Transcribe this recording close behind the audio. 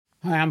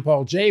Hi, I'm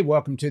Paul J.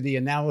 Welcome to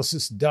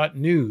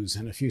theAnalysis.news.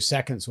 In a few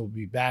seconds, we'll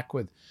be back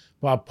with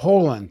Bob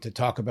Pollin to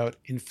talk about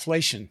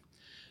inflation.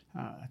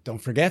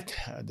 Don't forget,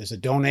 there's a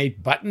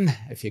donate button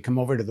if you come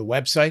over to the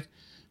website.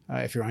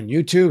 If you're on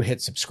YouTube,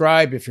 hit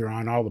subscribe. If you're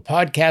on all the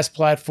podcast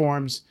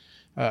platforms,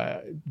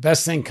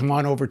 best thing, come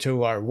on over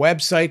to our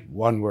website,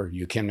 one, where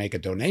you can make a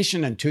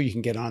donation, and two, you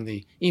can get on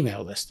the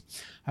email list.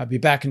 I'll be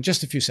back in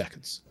just a few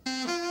seconds.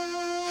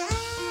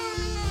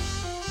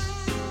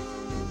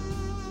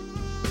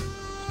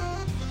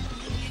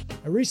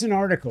 A recent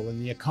article in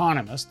The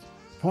Economist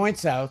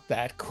points out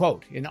that,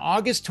 quote, in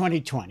August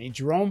 2020,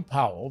 Jerome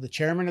Powell, the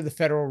chairman of the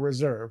Federal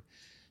Reserve,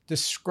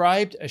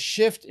 described a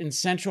shift in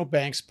central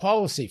banks'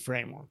 policy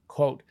framework.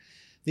 Quote,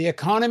 the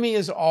economy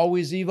is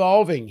always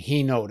evolving,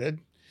 he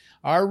noted.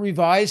 Our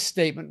revised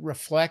statement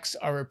reflects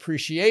our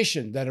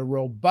appreciation that a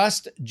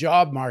robust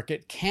job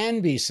market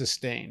can be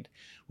sustained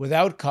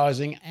without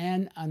causing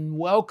an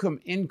unwelcome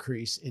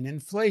increase in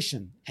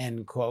inflation,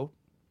 end quote.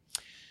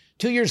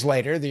 2 years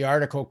later, the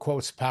article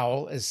quotes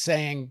Powell as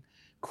saying,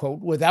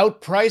 quote,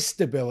 without price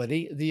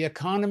stability, the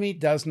economy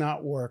does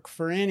not work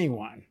for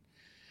anyone.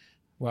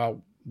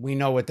 Well, we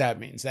know what that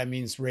means. That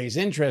means raise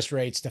interest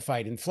rates to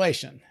fight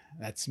inflation.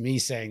 That's me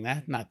saying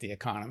that, not The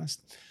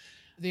Economist.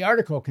 The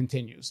article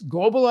continues,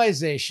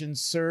 globalization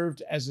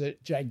served as a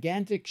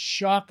gigantic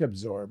shock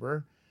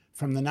absorber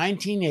from the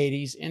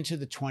 1980s into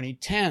the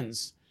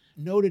 2010s,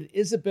 noted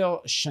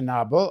Isabel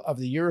Schnabel of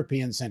the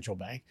European Central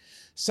Bank,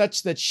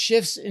 such that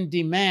shifts in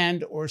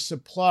demand or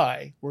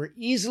supply were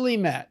easily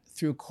met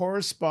through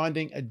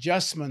corresponding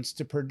adjustments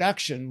to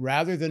production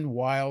rather than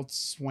wild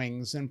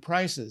swings in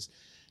prices.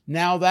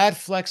 Now that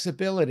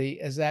flexibility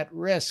is at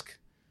risk.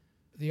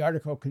 The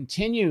article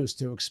continues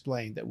to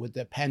explain that with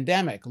the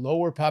pandemic,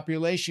 lower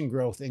population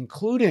growth,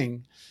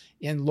 including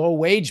in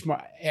low-wage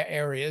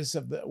areas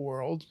of the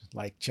world,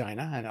 like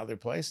China and other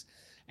places,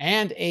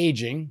 and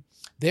aging,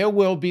 there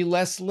will be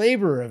less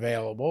labor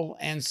available,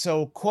 and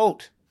so,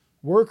 quote,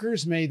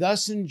 workers may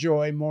thus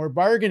enjoy more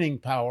bargaining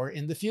power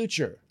in the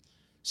future,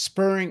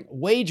 spurring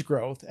wage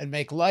growth and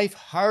make life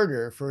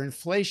harder for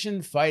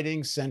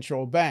inflation-fighting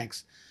central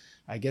banks.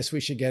 I guess we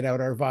should get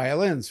out our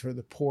violins for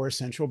the poor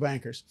central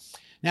bankers.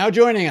 Now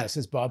joining us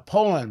is Bob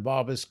Pollin.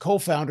 Bob is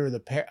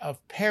co-founder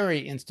of Perry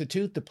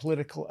Institute, the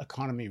Political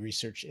Economy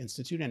Research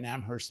Institute in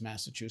Amherst,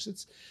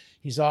 Massachusetts.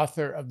 He's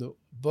author of the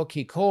book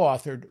he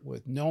co-authored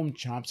with Noam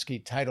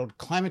Chomsky titled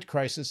Climate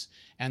Crisis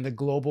and the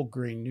Global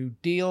Green New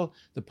Deal,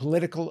 the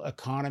Political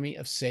Economy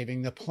of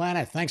Saving the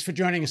Planet. Thanks for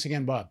joining us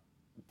again, Bob.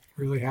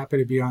 Really happy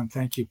to be on.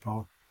 Thank you,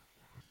 Paul.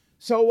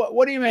 So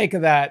what do you make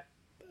of that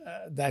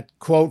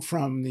quote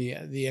from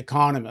the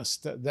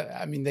Economist?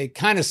 I mean, they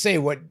kind of say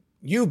what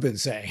you've been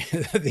saying.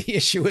 The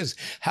issue is,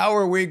 how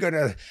are we going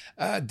to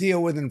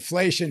deal with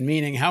inflation,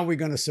 meaning how are we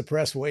going to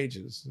suppress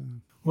wages?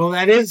 Well,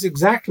 that is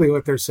exactly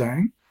what they're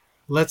saying.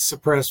 Let's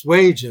suppress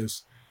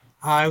wages.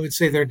 I would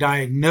say their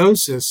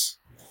diagnosis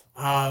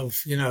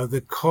of,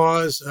 the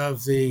cause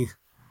of the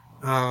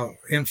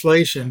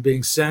inflation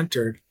being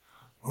centered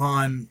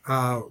on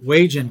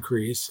wage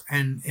increase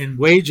and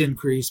wage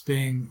increase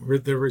being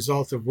the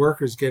result of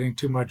workers getting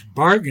too much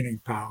bargaining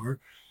power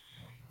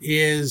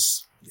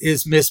is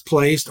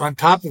misplaced. On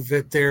top of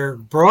it, their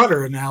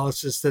broader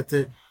analysis that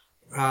the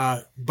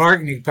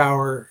bargaining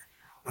power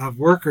of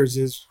workers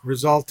is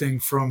resulting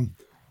from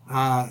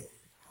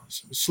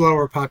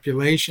slower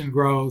population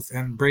growth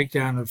and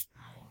breakdown of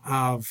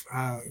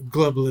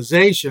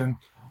globalization,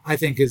 I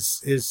think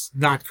is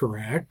not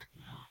correct.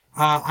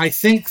 I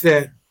think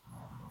that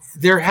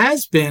there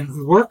has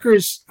been,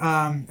 workers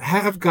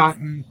have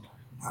gotten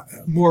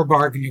more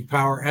bargaining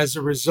power as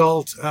a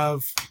result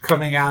of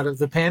coming out of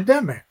the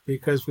pandemic,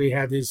 because we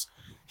had these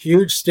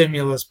huge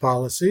stimulus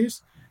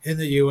policies in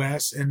the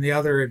U.S. and the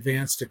other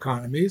advanced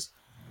economies.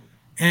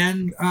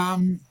 And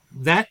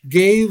that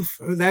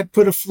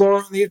put a floor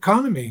on the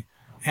economy,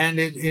 and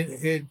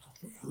it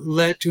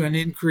led to an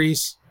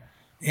increase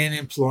in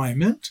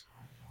employment.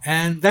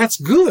 And that's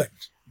good.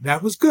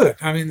 That was good.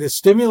 I mean, the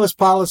stimulus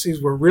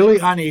policies were really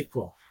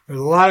unequal.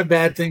 There's a lot of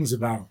bad things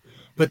about them,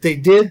 but they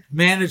did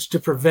manage to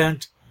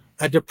prevent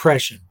a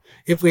depression.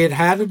 If we had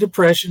had a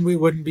depression, we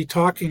wouldn't be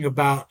talking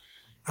about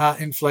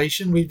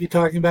inflation. We'd be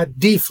talking about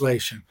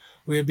deflation.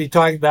 We'd be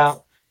talking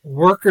about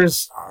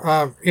workers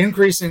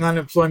increasing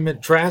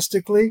unemployment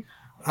drastically,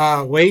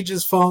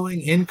 wages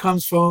falling,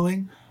 incomes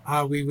falling.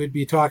 We would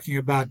be talking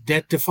about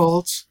debt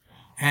defaults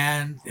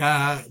and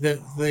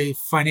the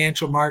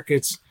financial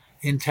markets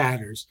in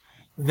tatters.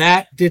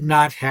 That did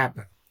not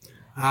happen.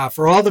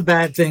 For all the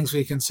bad things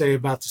we can say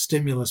about the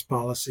stimulus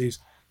policies,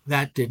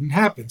 that didn't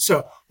happen.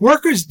 So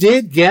workers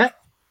did get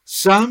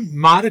some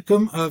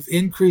modicum of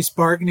increased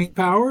bargaining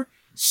power,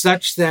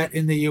 such that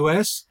in the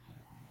U.S.,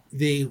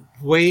 the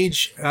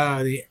wage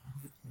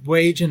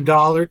in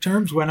dollar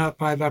terms went up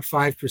by about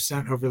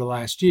 5% over the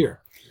last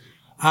year.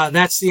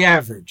 That's the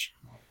average.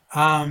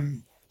 At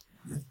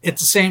the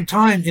same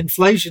time,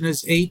 inflation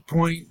is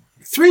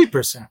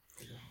 8.3%.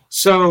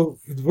 So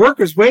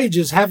workers'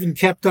 wages haven't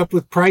kept up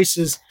with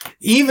prices,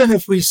 even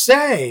if we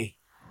say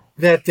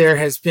that there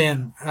has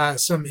been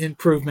some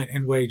improvement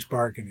in wage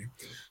bargaining.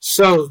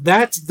 So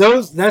that's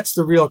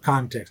the real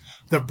context.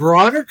 The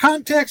broader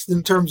context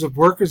in terms of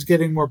workers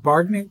getting more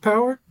bargaining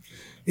power,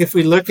 if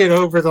we look at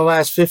over the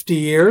last 50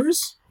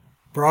 years,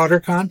 broader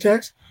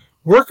context,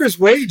 workers'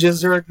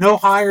 wages are no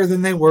higher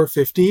than they were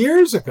 50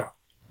 years ago,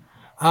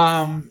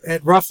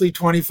 at roughly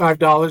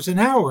 $25 an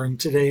hour in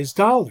today's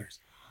dollars.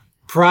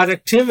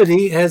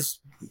 Productivity has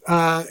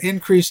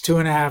increased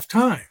 2.5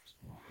 times.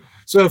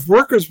 So if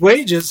workers'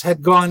 wages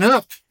had gone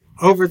up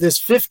over this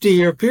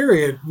 50-year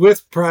period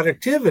with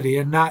productivity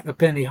and not a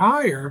penny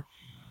higher,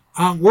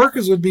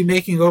 workers would be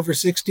making over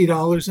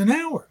 $60 an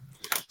hour.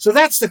 So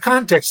that's the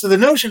context. So the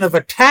notion of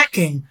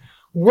attacking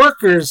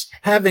workers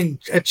having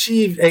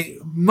achieved a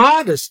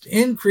modest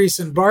increase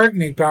in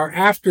bargaining power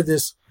after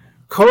this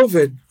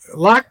COVID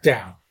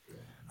lockdown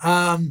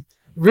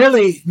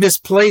really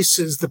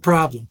misplaces the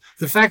problem.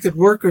 The fact that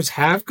workers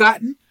have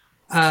gotten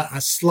a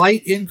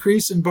slight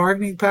increase in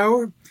bargaining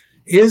power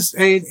is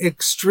an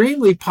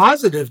extremely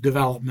positive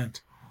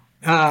development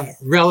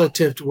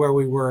relative to where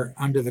we were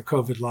under the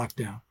COVID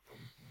lockdown.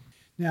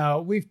 Now,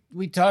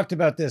 we talked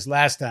about this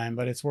last time,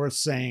 but it's worth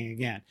saying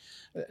again.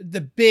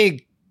 The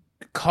big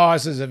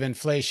causes of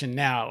inflation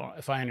now,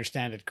 if I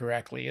understand it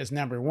correctly, is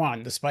number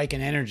one, the spike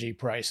in energy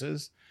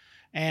prices,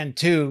 and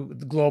two,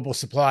 the global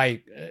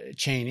supply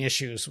chain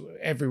issues,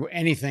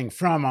 anything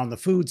from on the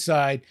food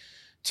side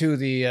to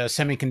the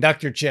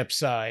semiconductor chip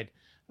side.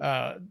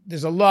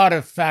 There's a lot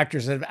of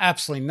factors that have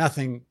absolutely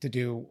nothing to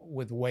do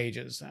with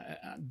wages.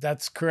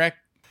 That's correct?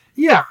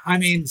 Yeah, I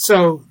mean,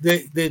 so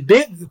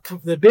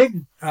the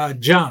big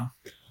jump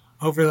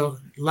over the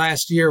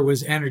last year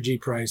was energy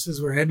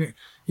prices, where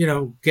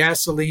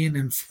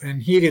gasoline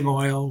and heating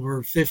oil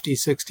were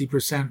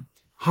 50-60%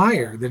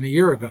 higher than a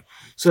year ago.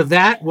 So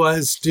that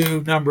was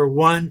due, number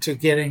one, to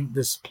getting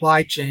the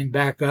supply chain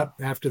back up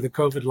after the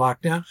COVID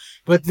lockdown,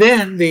 but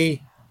then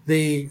the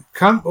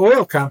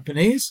oil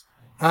companies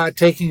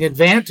taking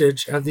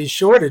advantage of these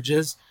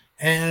shortages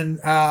and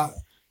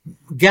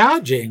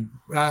gouging,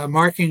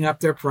 marking up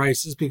their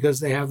prices because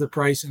they have the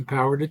pricing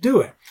power to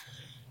do it.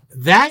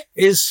 That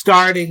is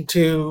starting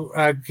to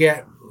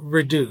get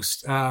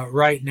reduced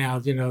right now.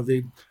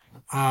 The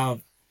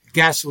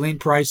gasoline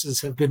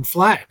prices have been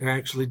flat. They're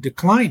actually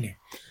declining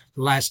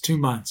the last 2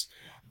 months.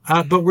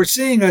 But we're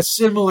seeing a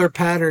similar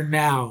pattern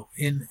now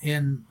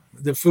in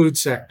the food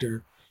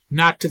sector,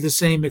 not to the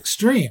same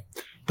extreme.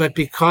 But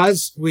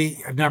because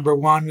number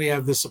one, we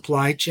have the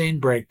supply chain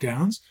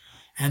breakdowns,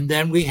 and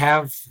then we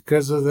have,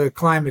 because of the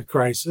climate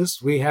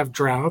crisis, we have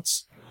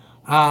droughts,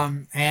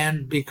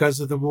 and because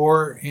of the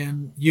war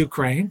in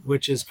Ukraine,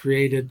 which has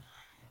created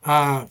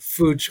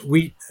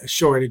wheat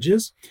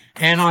shortages.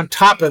 And on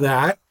top of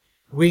that,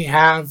 we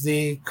have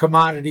the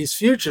commodities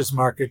futures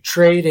market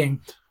trading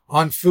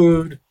on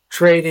food,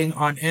 trading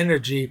on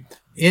energy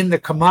in the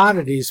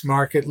commodities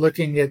market,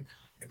 looking at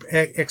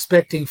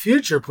expecting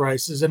future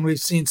prices, and we've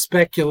seen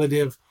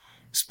speculative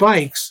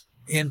spikes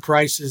in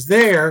prices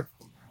there.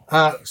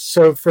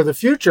 So for the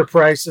future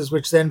prices,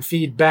 which then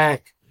feed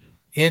back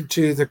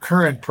into the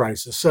current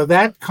prices. So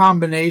that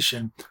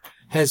combination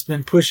has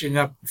been pushing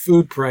up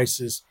food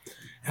prices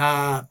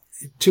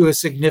to a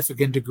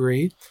significant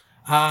degree.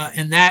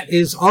 And that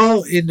is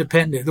all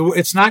independent.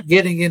 It's not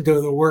getting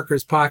into the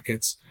workers'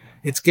 pockets.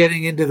 It's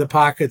getting into the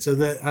pockets of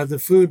the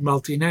food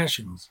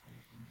multinationals.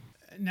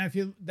 Now,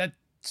 that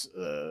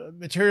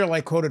material I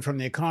quoted from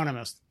The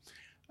Economist,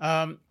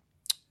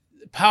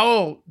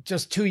 Powell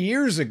just 2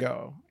 years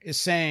ago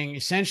is saying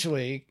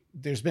essentially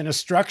there's been a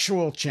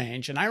structural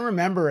change. And I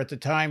remember at the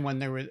time when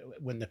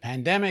the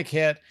pandemic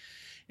hit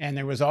and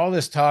there was all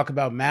this talk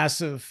about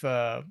massive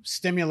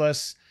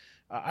stimulus,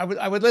 I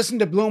would listen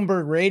to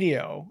Bloomberg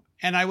radio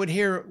and I would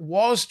hear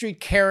Wall Street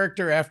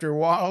character after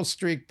Wall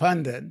Street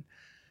pundit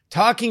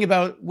talking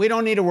about, we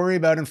don't need to worry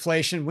about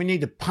inflation. We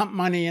need to pump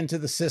money into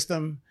the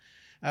system.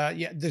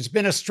 There's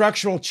been a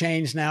structural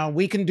change now.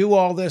 We can do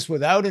all this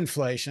without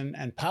inflation.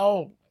 And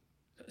Powell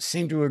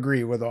seemed to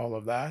agree with all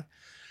of that.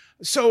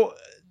 So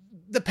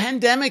the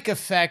pandemic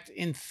effect,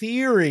 in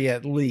theory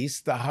at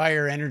least, the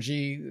higher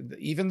energy,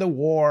 even the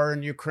war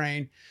in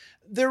Ukraine,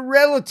 they're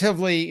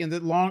relatively, in the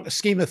long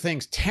scheme of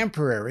things,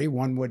 temporary,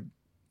 one would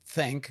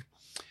think.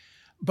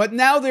 But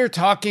now they're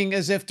talking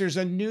as if there's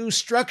a new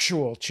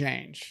structural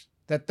change,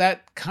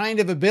 that kind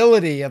of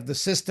ability of the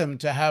system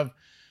to have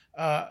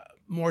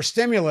more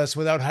stimulus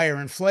without higher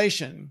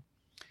inflation.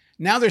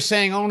 Now they're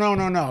saying, oh,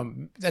 no,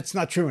 that's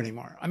not true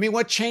anymore. I mean,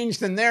 what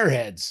changed in their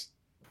heads?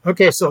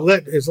 Okay, so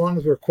as long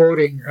as we're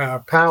quoting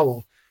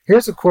Powell,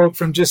 here's a quote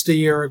from just a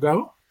year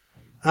ago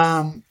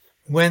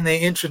when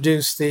they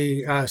introduced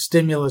the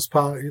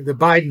the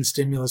Biden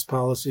stimulus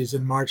policies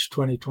in March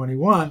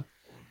 2021.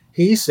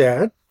 He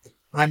said,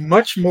 "I'm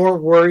much more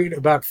worried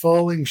about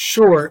falling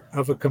short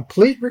of a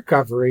complete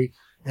recovery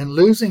and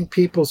losing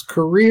people's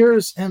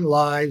careers and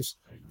lives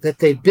that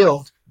they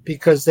built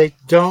because they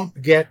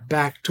don't get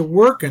back to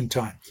work in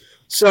time."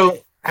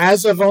 So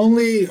as of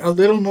only a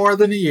little more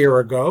than a year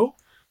ago,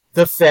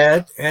 the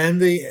Fed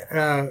and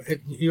the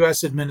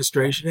U.S.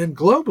 administration and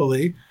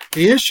globally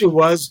The issue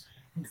was,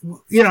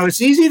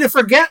 it's easy to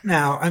forget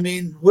now. I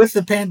mean, with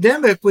the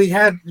pandemic, we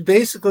had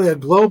basically a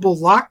global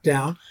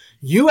lockdown.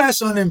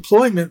 U.S.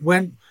 unemployment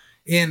went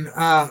in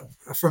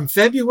from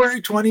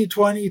February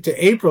 2020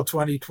 to April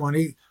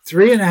 2020,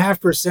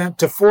 3.5%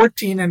 to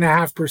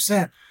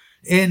 14.5%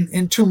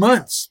 in 2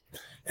 months.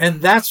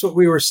 And that's what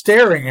we were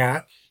staring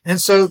at.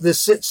 And so the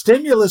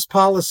stimulus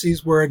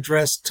policies were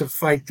addressed to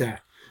fight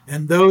that.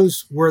 And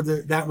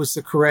that was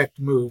the correct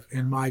move,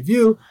 in my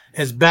view.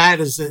 As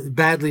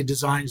badly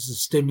designed as the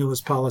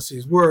stimulus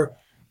policies were,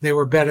 they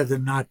were better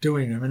than not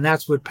doing them. And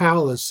that's what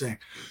Powell is saying.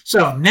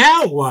 So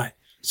now what?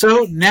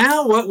 So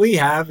now what we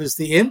have is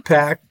the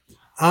impact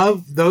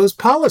of those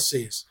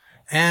policies.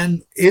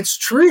 And it's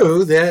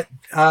true that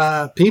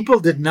people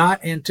did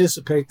not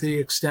anticipate the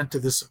extent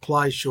of the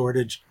supply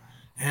shortage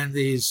and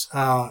these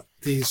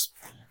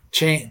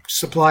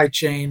supply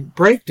chain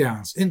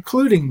breakdowns,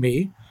 including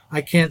me. I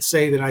can't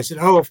say that I said,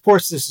 oh, of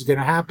course this is going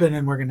to happen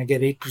and we're going to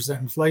get 8%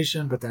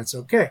 inflation, but that's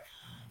okay.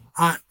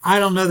 I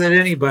don't know that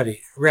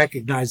anybody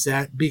recognized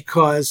that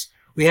because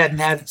we hadn't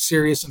had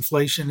serious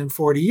inflation in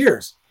 40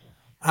 years.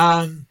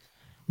 Now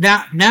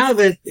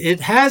that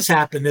it has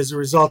happened as a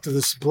result of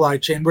the supply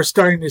chain, we're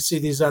starting to see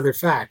these other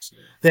facts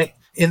that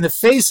in the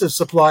face of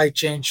supply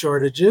chain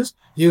shortages,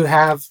 you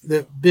have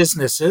the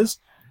businesses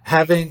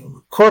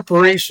having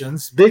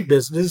corporations, big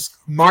business,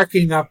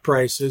 marking up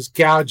prices,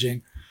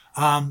 gouging,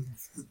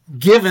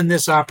 given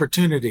this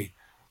opportunity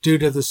due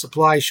to the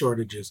supply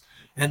shortages.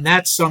 And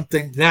that's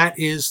something that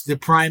is the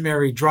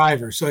primary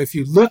driver. So if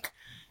you look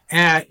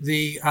at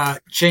the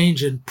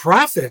change in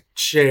profit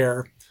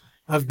share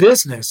of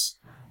business,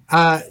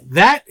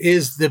 that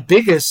is the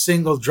biggest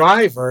single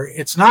driver.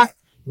 It's not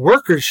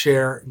worker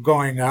share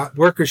going up,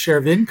 worker share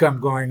of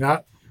income going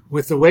up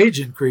with the wage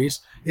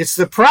increase. It's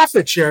the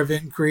profit share of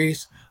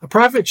increase, a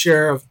profit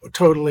share of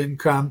total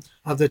income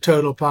of the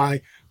total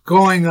pie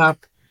going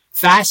up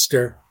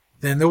faster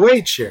than the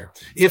wage share.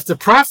 If the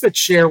profit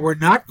share were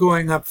not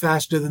going up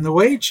faster than the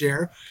wage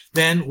share,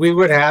 then we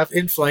would have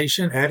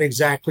inflation at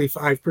exactly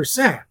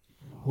 5%,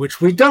 which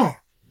we don't.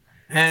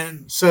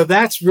 And so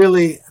that's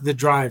really the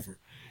driver.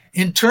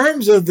 In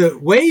terms of the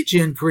wage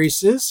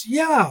increases,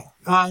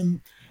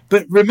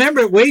 but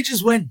remember,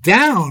 wages went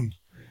down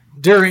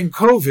during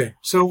COVID.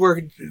 So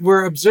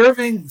we're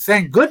observing,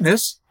 thank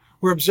goodness,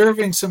 we're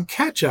observing some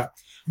catch up.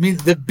 I mean,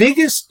 the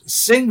biggest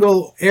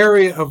single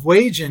area of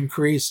wage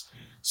increase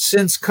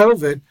since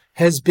COVID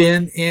has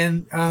been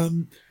in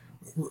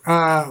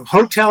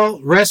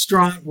hotel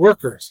restaurant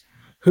workers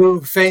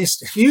who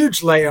faced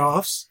huge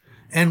layoffs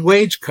and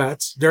wage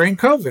cuts during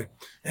COVID.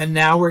 And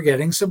now we're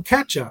getting some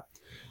catch up.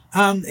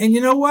 And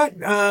you know what?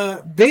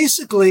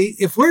 Basically,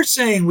 if we're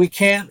saying we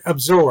can't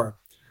absorb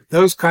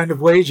those kind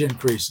of wage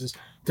increases,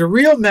 the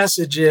real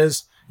message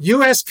is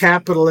U.S.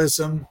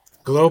 capitalism,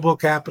 global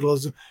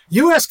capitalism,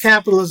 U.S.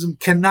 capitalism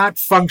cannot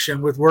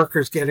function with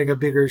workers getting a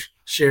bigger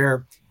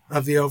share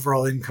of the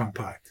overall income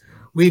pie.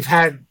 We've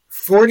had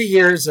 40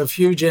 years of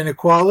huge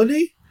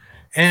inequality,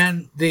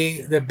 and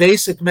the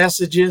basic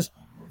message is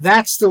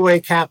that's the way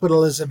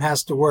capitalism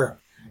has to work.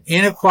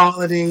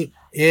 Inequality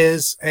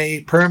is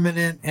a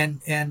permanent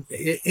and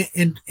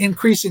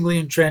increasingly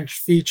entrenched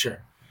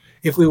feature.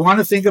 If we want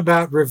to think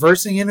about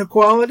reversing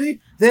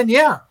inequality, then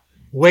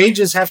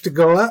wages have to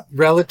go up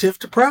relative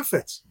to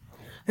profits.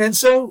 And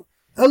so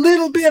a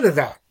little bit of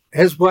that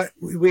is what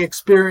we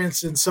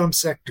experience in some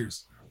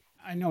sectors.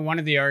 I know one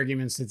of the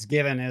arguments that's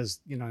given is,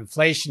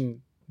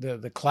 inflation,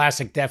 the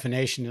classic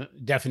definition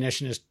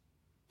is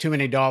too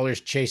many dollars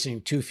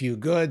chasing too few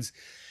goods.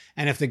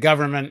 And if the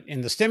government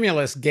in the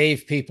stimulus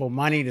gave people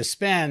money to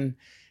spend,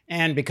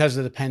 and because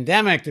of the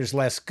pandemic, there's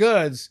less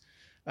goods,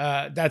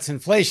 that's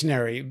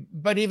inflationary.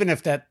 But even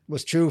if that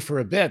was true for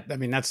a bit, I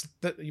mean,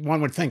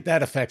 one would think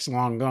that effect's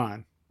long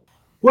gone.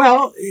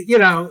 Well,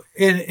 in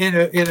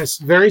a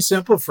very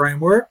simple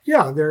framework,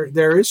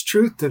 there is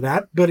truth to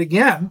that. But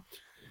again,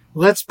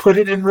 let's put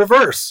it in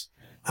reverse.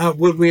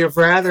 Would we have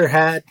rather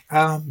had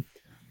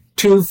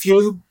too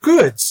few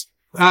goods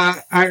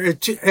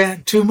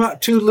and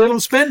too little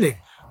spending?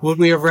 Would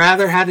we have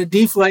rather had a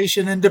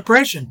deflation and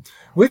depression?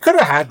 We could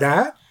have had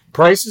that.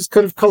 Prices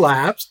could have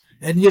collapsed.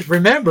 And yet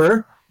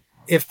remember,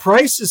 if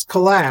prices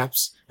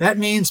collapse, that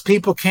means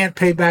people can't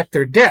pay back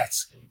their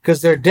debts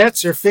because their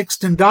debts are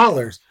fixed in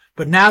dollars.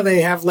 But now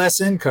they have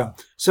less income.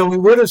 So we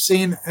would have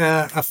seen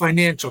a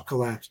financial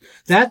collapse.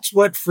 That's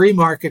what free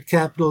market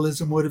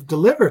capitalism would have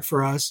delivered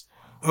for us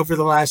over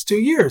the last 2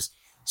 years.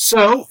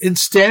 So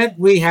instead,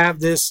 we have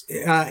this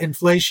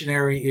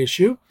inflationary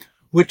issue,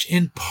 which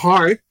in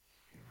part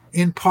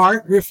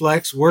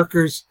reflects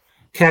workers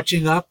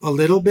catching up a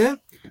little bit.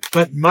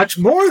 But much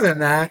more than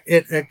that,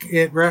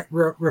 it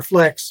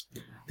reflects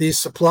these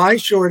supply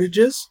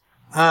shortages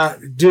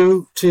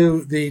due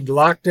to the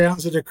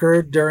lockdowns that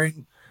occurred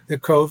during the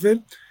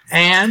COVID,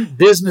 and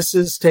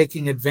businesses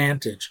taking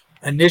advantage.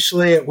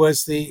 Initially, it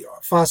was the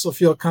fossil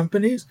fuel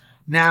companies.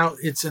 Now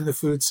it's in the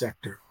food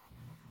sector.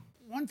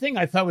 One thing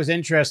I thought was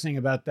interesting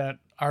about that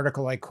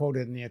article I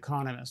quoted in The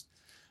Economist,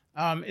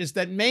 is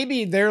that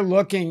maybe they're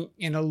looking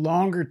in a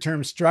longer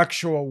term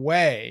structural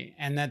way,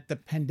 and that the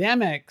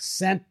pandemic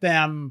sent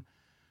them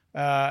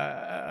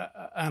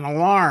an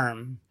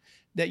alarm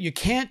that you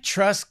can't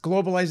trust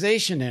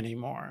globalization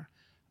anymore.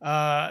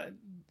 I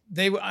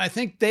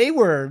think they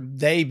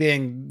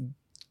being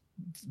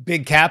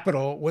big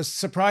capital, was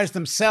surprised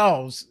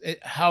themselves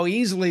at how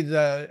easily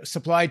the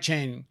supply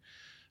chain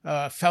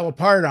fell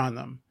apart on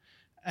them.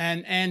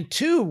 And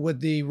two, with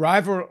the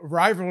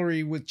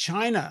rivalry with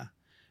China,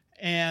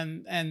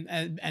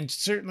 and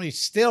certainly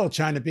still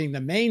China being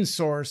the main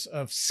source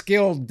of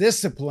skilled,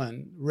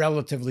 disciplined,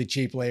 relatively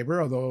cheap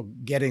labor, although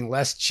getting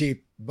less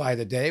cheap by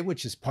the day,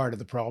 which is part of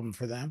the problem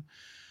for them.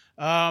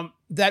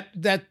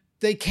 That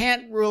they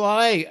can't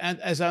rely,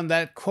 as on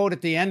that quote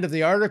at the end of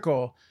the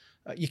article,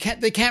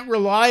 they can't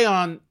rely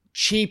on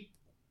cheap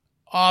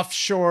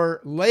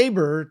offshore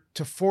labor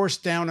to force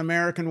down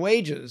American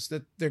wages,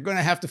 that they're going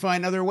to have to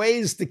find other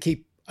ways to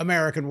keep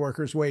American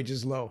workers'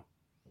 wages low.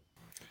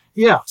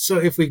 Yeah. So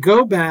if we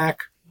go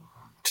back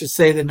to,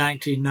 say, the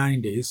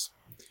 1990s,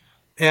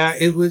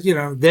 it was,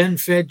 then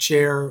Fed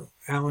Chair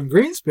Alan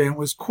Greenspan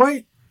was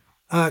quite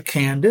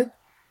candid.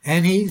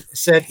 And he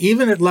said,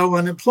 even at low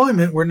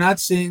unemployment, we're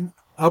not seeing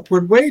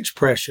upward wage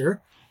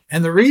pressure.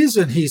 And the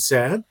reason, he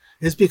said,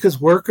 is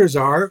because workers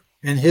are,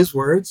 in his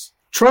words,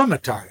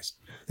 traumatized.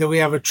 That we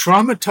have a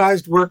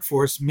traumatized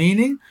workforce,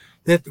 meaning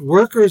that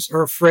workers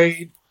are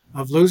afraid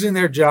of losing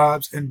their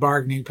jobs and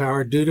bargaining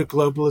power due to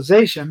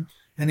globalization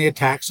and the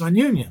attacks on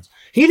unions.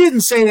 He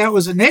didn't say that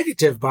was a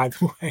negative, by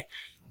the way.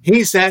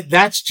 He said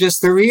that's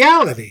just the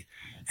reality.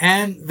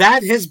 And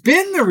that has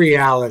been the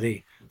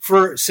reality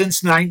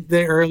since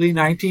the early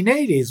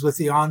 1980s with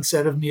the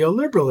onset of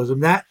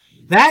neoliberalism.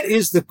 That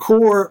is the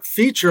core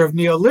feature of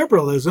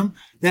neoliberalism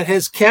that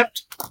has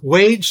kept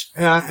wage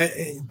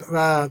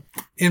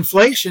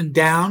inflation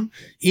down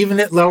even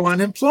at low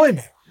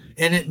unemployment.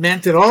 And it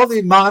meant that all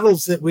the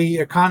models that we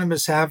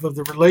economists have of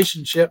the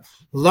relationship,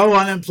 low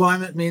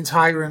unemployment means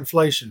higher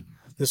inflation,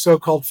 the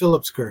so-called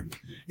Phillips curve.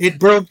 It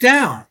broke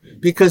down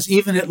because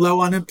even at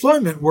low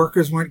unemployment,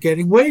 workers weren't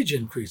getting wage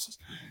increases.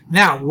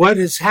 Now, what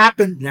has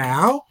happened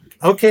now?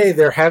 Okay,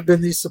 there have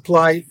been these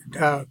supply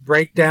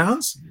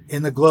breakdowns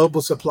in the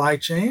global supply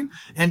chain.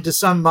 And to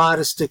some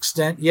modest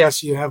extent,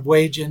 yes, you have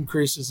wage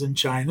increases in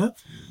China.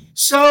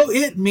 So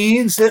it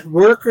means that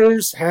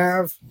workers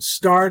have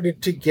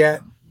started to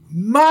get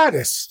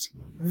modest,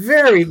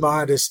 very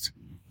modest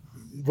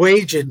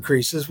wage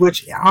increases,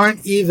 which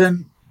aren't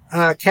even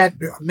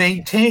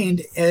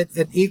maintained at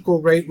an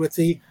equal rate with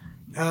the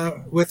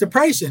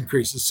price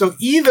increases. So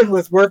even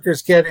with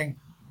workers getting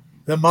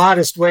the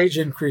modest wage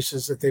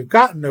increases that they've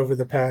gotten over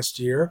the past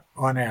year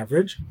on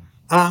average,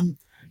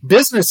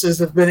 businesses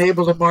have been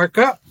able to mark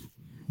up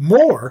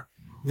more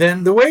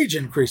than the wage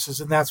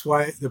increases, and that's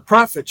why the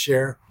profit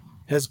share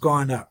has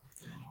gone up.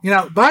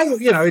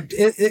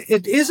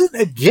 It isn't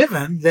a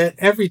given that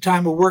every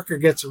time a worker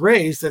gets a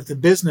raise that the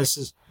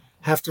businesses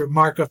have to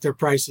mark up their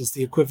prices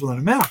the equivalent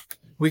amount.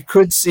 We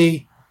could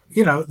see,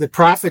 the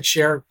profit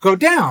share go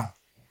down.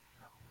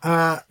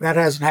 That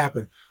hasn't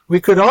happened.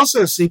 We could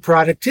also see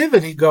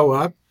productivity go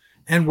up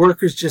and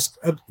workers just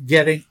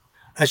getting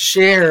a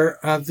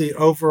share of the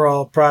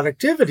overall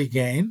productivity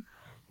gain,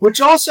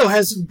 which also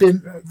hasn't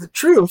been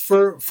true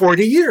for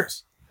 40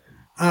 years.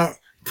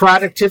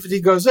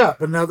 Productivity goes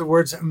up. In other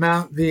words,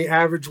 amount the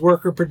average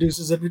worker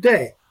produces in a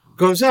day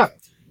goes up.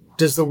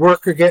 Does the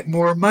worker get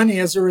more money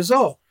as a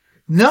result?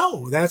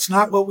 No, that's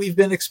not what we've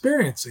been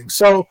experiencing.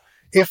 So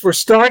if we're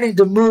starting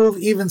to move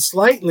even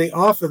slightly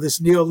off of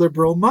this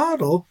neoliberal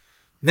model,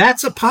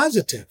 that's a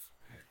positive.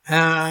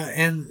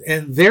 And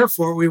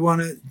therefore, we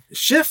want to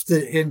shift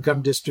the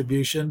income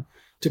distribution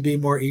to be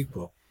more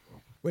equal.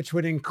 Which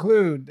would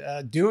include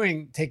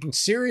taking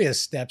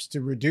serious steps to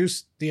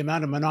reduce the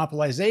amount of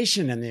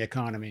monopolization in the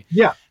economy.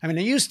 Yeah. I mean,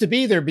 it used to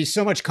be there'd be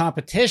so much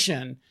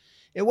competition.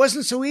 It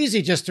wasn't so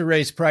easy just to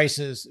raise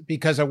prices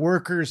because of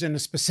workers in a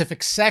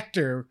specific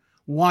sector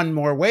won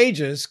more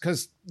wages,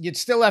 because you'd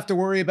still have to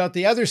worry about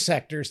the other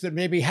sectors that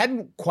maybe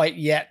hadn't quite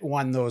yet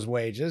won those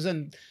wages.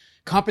 And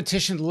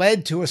competition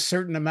led to a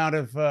certain amount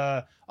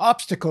of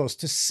obstacles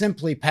to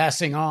simply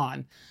passing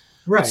on.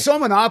 Right. It's so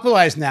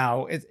monopolized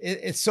now,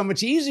 it's so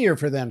much easier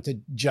for them to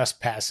just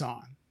pass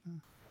on.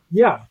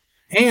 Yeah.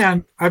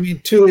 And I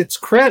mean, to its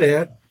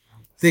credit,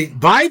 the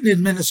Biden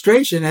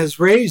administration has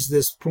raised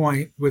this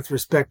point with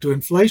respect to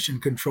inflation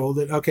control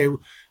that, okay,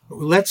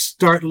 let's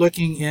start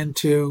looking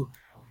into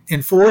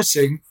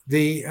enforcing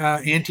the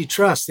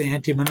antitrust, the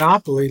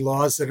anti-monopoly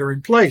laws that are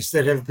in place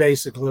that have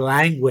basically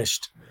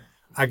languished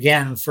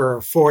again for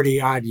 40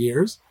 odd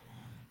years.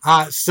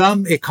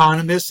 Some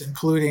economists,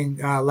 including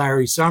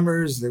Larry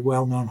Summers, the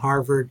well-known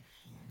Harvard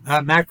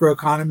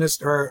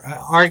macroeconomist, are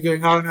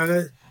arguing, oh,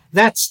 no,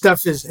 that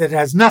stuff it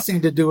has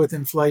nothing to do with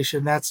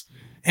inflation. That's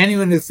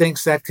anyone who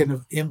thinks that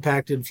can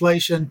impact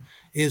inflation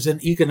is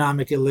an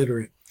economic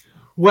illiterate.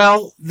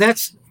 Well,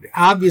 that's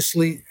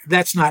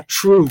not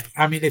true.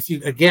 I mean, if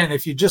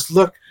you just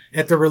look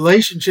at the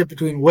relationship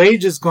between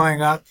wages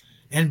going up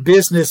and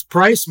business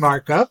price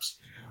markups,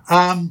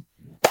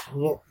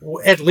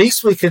 at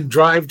least we can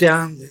drive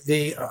down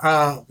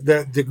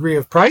the degree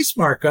of price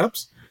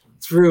markups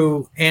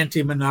through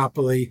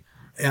anti-monopoly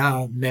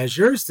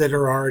measures that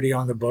are already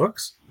on the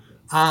books.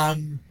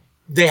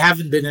 They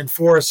haven't been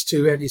enforced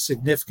to any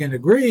significant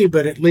degree,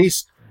 but at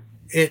least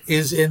it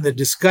is in the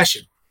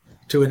discussion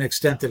to an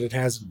extent that it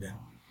hasn't been.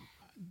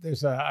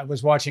 I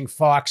was watching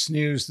Fox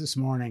News this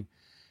morning,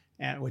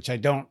 which I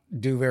don't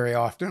do very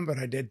often, but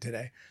I did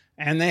today.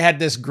 And they had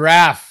this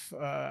graph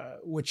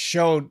which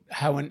showed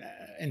how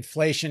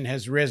inflation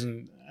has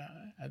risen.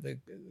 The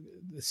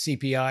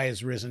CPI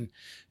has risen.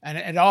 And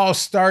it all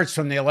starts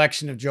from the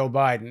election of Joe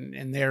Biden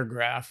in their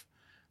graph.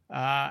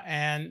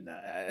 And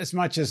as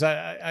much as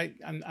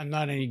I'm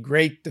not any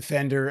great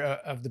defender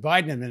of the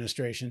Biden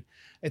administration,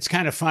 it's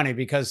kind of funny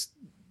because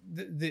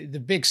the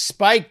big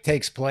spike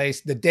takes place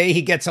the day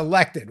he gets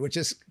elected, which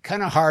is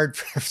kind of hard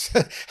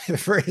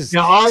for his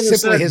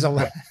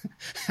election.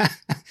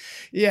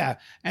 Yeah.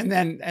 And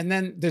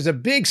then there's a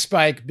big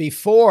spike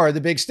before the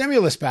big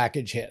stimulus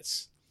package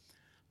hits.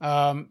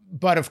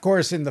 But of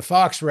course, in the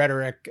Fox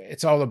rhetoric,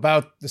 it's all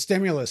about the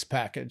stimulus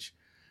package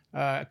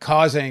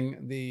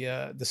causing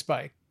the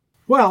spike.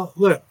 Well,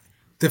 look,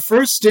 the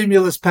first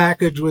stimulus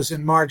package was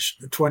in March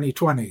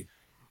 2020.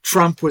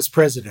 Trump was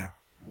president.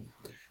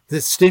 The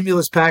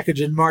stimulus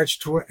package in March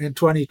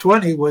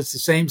 2020 was the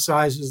same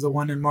size as the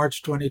one in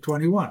March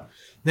 2021.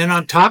 Then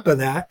on top of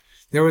that,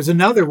 there was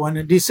another one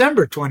in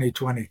December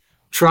 2020.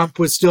 Trump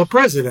was still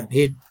president.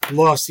 He'd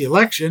lost the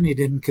election. He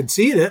didn't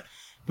concede it,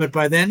 but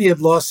by then he had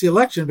lost the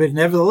election. But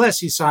nevertheless,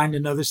 he signed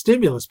another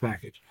stimulus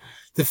package.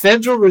 The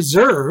Federal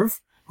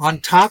Reserve, on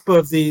top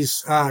of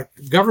these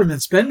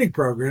government spending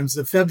programs,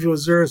 the Federal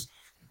Reserve's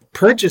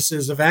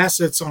purchases of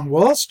assets on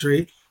Wall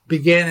Street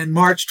began in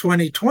March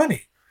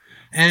 2020.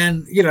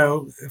 And,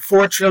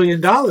 $4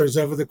 trillion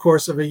over the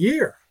course of a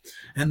year.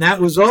 And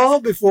that was all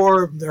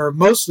before, or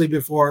mostly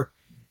before,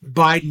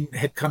 Biden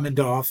had come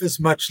into office,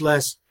 much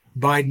less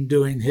Biden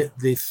doing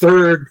the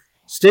third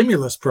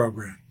stimulus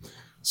program.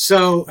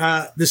 So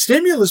the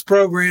stimulus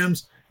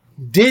programs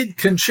did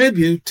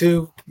contribute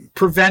to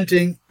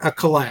preventing a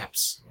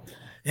collapse.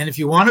 And if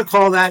you want to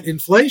call that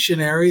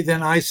inflationary,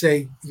 then I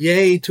say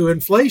yay to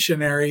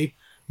inflationary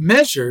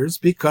measures,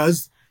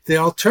 because the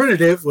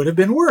alternative would have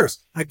been worse.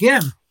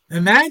 Again,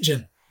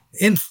 imagine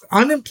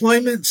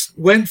unemployment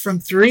went from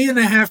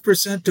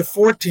 3.5% to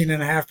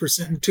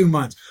 14.5% in 2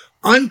 months.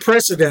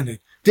 Unprecedented.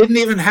 Didn't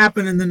even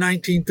happen in the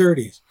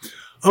 1930s.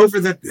 Over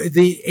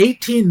the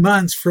 18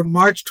 months from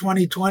March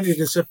 2020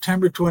 to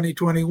September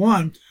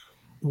 2021,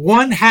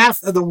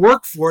 1/2 of the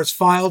workforce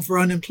filed for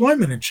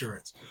unemployment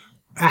insurance.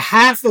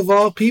 1/2 of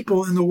all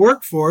people in the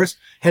workforce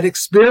had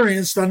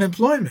experienced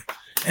unemployment.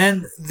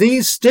 And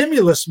these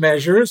stimulus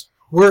measures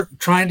were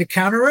trying to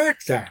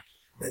counteract that.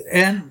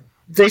 And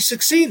they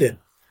succeeded.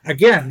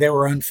 Again, they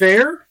were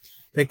unfair.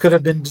 They could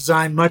have been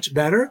designed much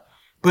better,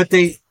 but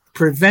they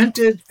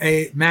prevented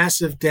a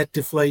massive debt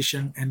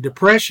deflation and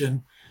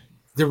depression.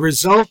 The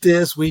result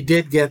is we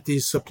did get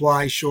these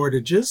supply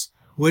shortages,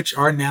 which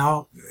are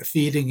now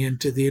feeding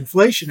into the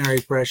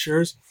inflationary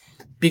pressures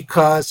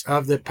because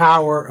of the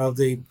power of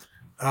the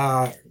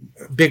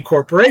big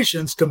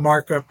corporations to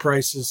mark up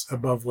prices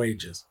above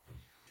wages.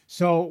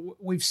 So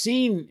we've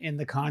seen in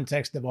the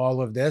context of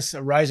all of this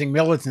a rising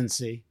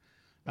militancy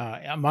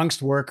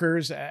amongst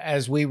workers.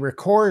 As we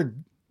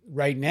record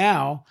right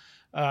now,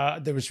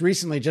 there was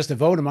recently just a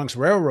vote amongst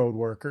railroad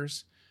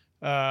workers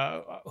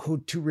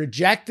who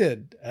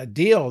rejected a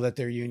deal that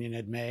their union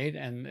had made,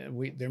 and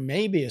there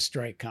may be a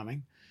strike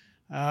coming.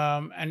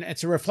 And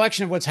it's a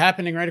reflection of what's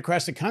happening right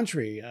across the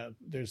country.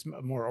 There's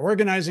more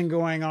organizing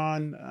going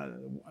on.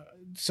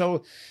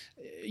 So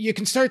you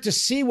can start to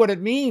see what it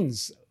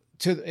means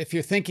if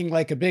you're thinking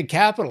like a big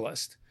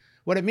capitalist,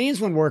 what it means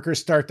when workers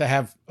start to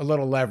have a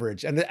little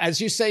leverage. And as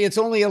you say, it's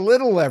only a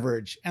little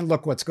leverage, and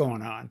look what's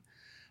going on.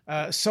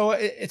 So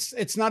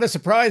it's not a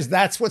surprise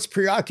that's what's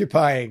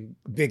preoccupying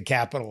big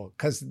capital,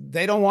 because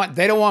they don't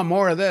want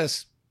more of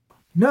this.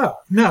 No.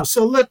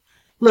 So look,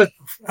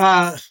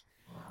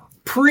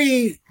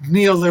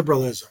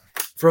 pre-neoliberalism,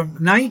 from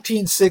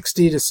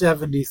 1960 to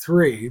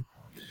 73,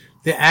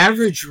 the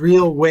average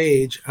real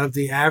wage of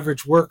the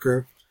average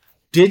worker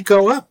did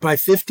go up by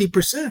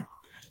 50%.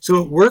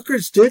 So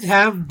workers did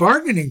have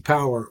bargaining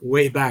power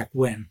way back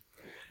when,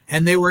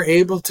 and they were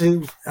able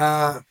to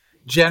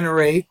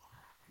generate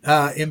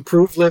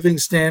improved living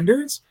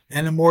standards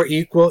and a more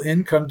equal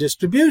income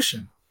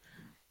distribution.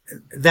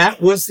 That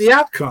was the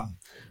outcome.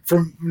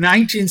 From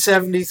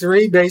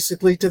 1973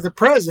 basically to the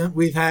present,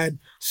 we've had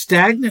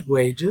stagnant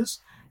wages,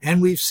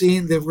 and we've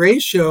seen the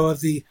ratio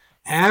of the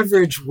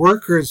average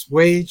worker's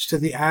wage to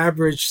the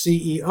average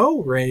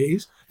CEO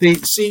raise. The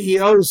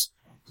CEO's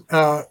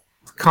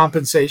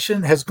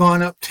compensation has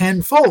gone up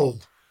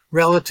tenfold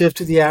relative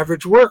to the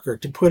average worker.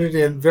 To put it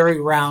in very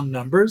round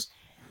numbers,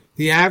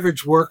 the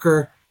average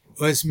worker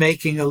was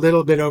making a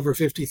little bit over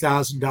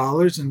 $50,000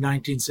 in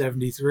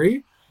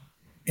 1973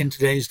 in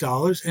today's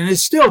dollars, and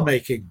is still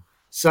making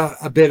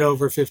a bit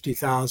over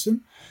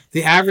 $50,000.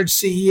 The average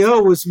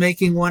CEO was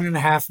making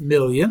 $1.5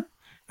 million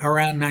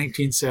around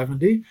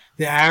 1970.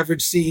 The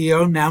average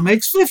CEO now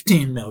makes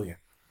 15 million.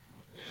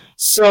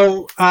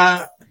 So,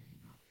 that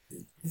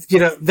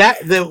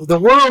the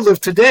world of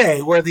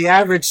today, where the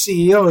average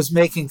CEO is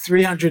making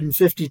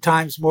 350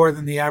 times more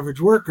than the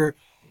average worker,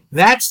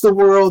 that's the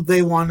world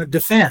they want to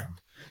defend.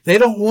 They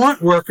don't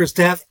want workers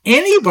to have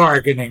any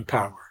bargaining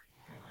power.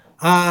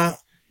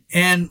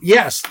 And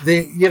yes,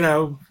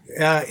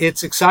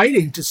 it's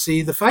exciting to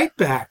see the fight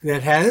back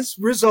that has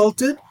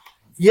resulted,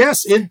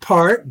 yes, in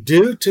part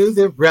due to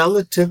the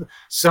relative,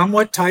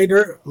 somewhat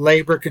tighter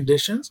labor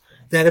conditions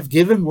that have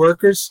given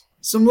workers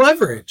some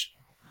leverage.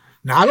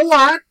 Not a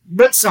lot,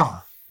 but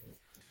some.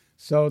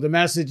 So the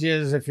message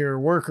is, if you're a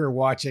worker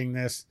watching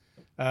this,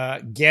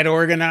 get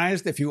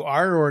organized. If you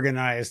are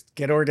organized,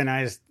 get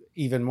organized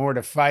even more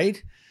to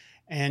fight.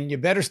 And you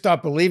better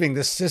stop believing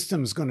this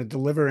system's going to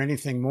deliver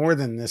anything more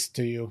than this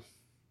to you.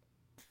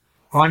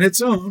 On its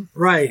own,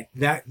 right.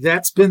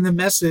 That's been the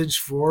message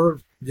for,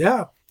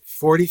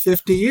 40,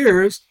 50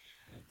 years,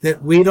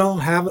 that we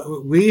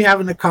have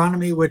an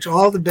economy which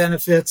all the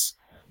benefits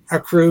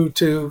accrue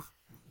to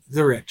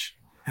the rich.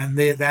 And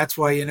that's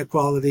why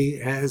inequality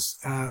has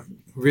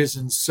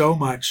risen so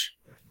much.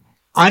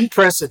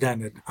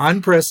 Unprecedented,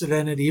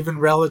 even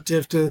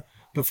relative to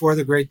before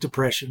the Great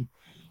Depression.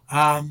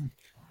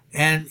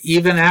 And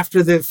even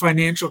after the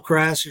financial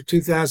crash of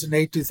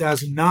 2008,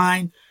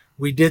 2009,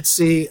 we did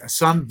see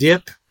some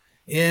dip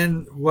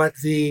in what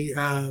the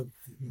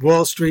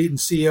Wall Street and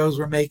CEOs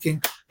were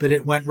making, but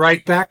it went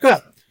right back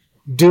up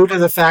due to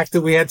the fact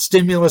that we had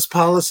stimulus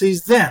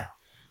policies then.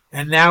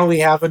 And now we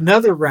have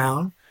another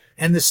round.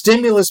 And the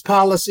stimulus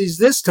policies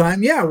this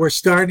time, we're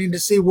starting to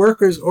see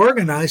workers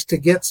organized to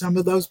get some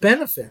of those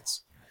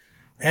benefits.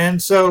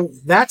 And so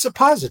that's a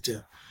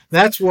positive.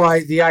 That's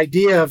why the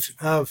idea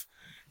of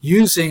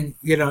using,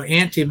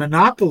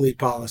 anti-monopoly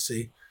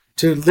policy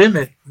to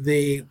limit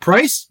the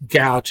price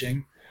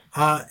gouging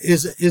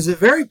is a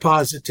very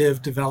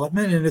positive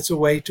development, and it's a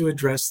way to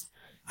address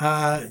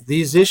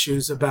these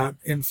issues about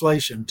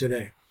inflation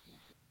today.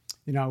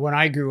 When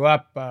I grew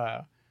up,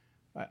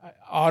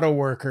 auto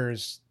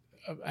workers,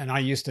 and I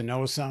used to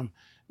know some,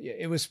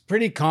 it was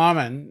pretty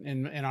common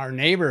in our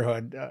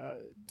neighborhood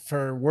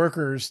for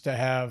workers to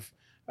have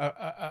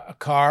a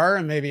car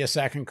and maybe a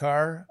second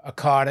car, a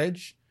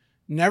cottage,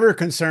 never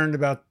concerned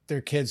about their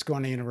kids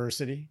going to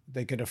university.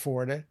 They could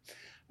afford it.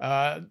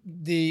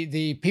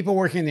 The people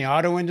working in the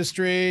auto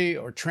industry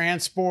or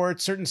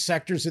transport, certain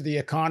sectors of the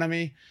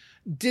economy,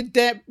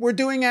 were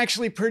doing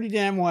actually pretty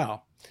damn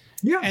well.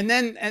 Yeah. And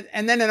then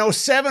in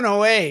 07,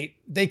 08,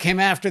 they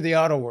came after the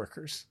auto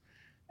workers.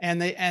 And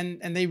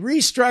they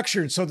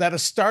restructured so that a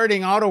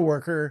starting auto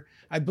worker,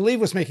 I believe,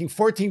 was making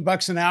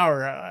 $14 an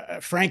hour.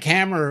 Frank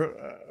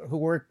Hammer,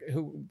 who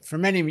for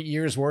many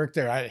years worked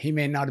there, he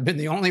may not have been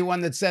the only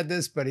one that said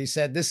this, but he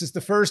said this is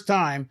the first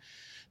time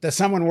that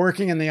someone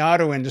working in the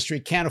auto industry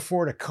can't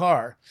afford a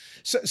car.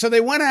 So they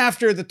went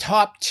after the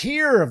top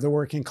tier of the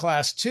working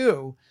class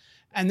too,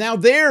 and now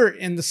they're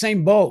in the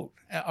same boat.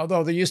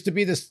 Although there used to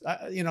be this,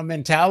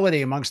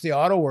 mentality amongst the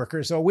auto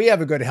workers, we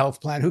have a good health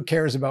plan. Who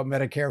cares about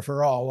Medicare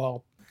for all?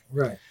 Well.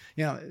 Right.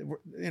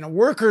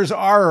 Workers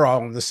are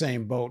all in the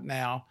same boat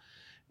now.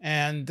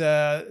 And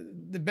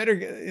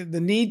the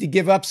need to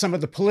give up some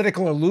of the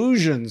political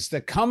illusions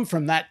that come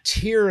from that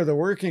tier of the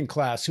working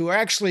class, who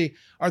actually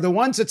are the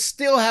ones that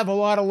still have a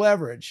lot of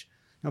leverage.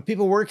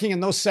 People working in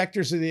those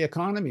sectors of the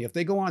economy, if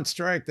they go on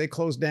strike, they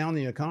close down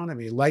the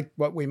economy, like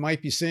what we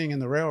might be seeing in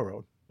the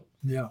railroad.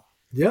 Yeah.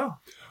 Yeah.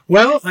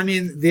 Well,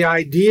 the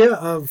idea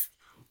of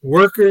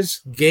workers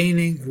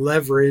gaining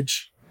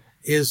leverage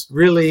is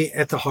really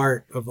at the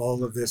heart of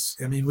all of this.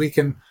 We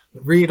can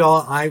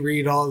I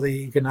read all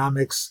the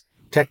economics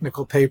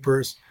technical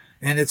papers,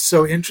 and it's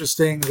so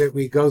interesting that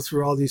we go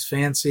through all these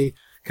fancy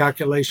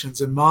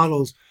calculations and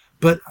models,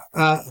 but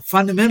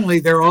fundamentally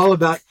they're all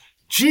about,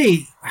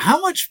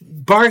 how much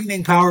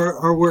bargaining power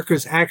are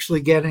workers actually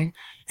getting?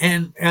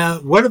 And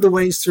what are the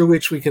ways through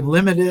which we can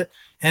limit it?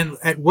 And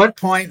at what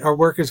point are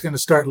workers going to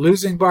start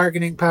losing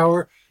bargaining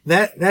power?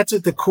 That's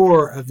at the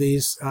core of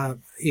these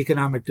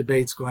economic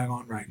debates going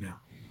on right now.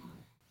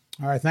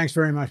 All right. Thanks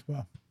very much,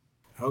 Bob.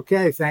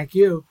 Okay. Thank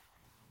you.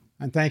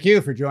 And thank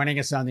you for joining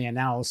us on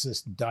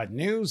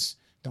theAnalysis.news.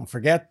 Don't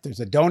forget, there's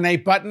a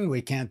donate button.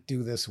 We can't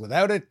do this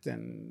without it.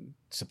 And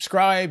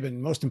subscribe.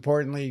 And most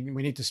importantly,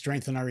 we need to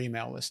strengthen our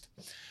email list.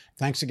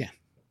 Thanks again.